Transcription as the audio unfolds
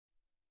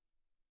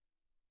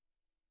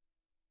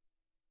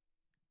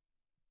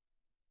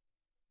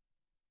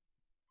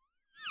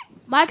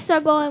Mics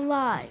are going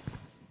live.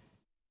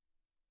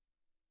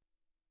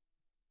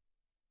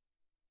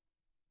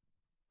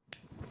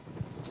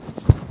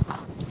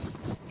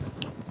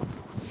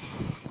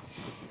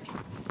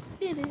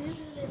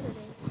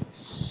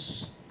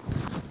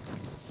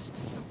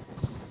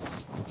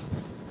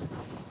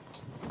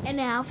 And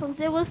now from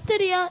Zero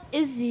Studio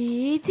is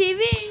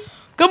ZWTV.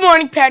 Good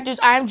morning, Panthers.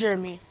 I'm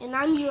Jeremy. And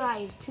I'm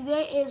Uriah.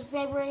 Today is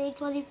February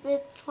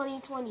 25th,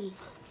 2020.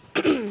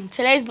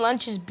 Today's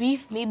lunch is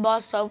beef,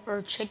 meatball sub,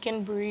 or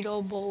chicken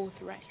burrito bowl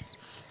with rice.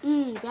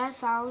 That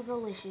sounds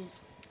delicious.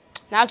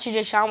 Now to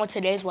Deshaun with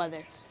today's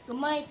weather. Good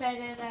morning,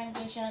 Panthers. I'm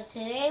Deshaun.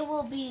 Today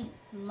will be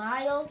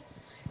mild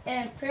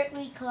and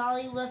partly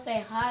cloudy with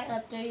a high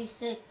of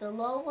 36. The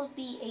low will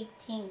be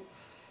 18.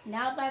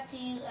 Now back to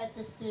you at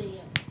the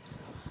studio.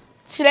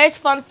 Today's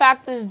fun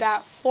fact is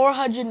that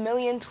 400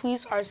 million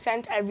tweets are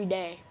sent every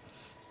day.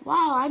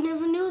 Wow, I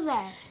never knew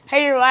that.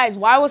 Hey, Uriah,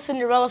 why was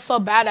Cinderella so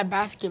bad at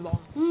basketball?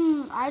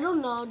 I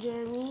don't know,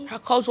 Jeremy. Her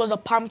coach was a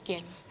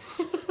pumpkin.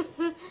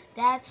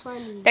 That's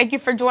funny. Thank you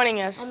for joining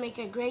us. And make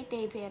a great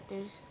day,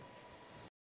 Panthers.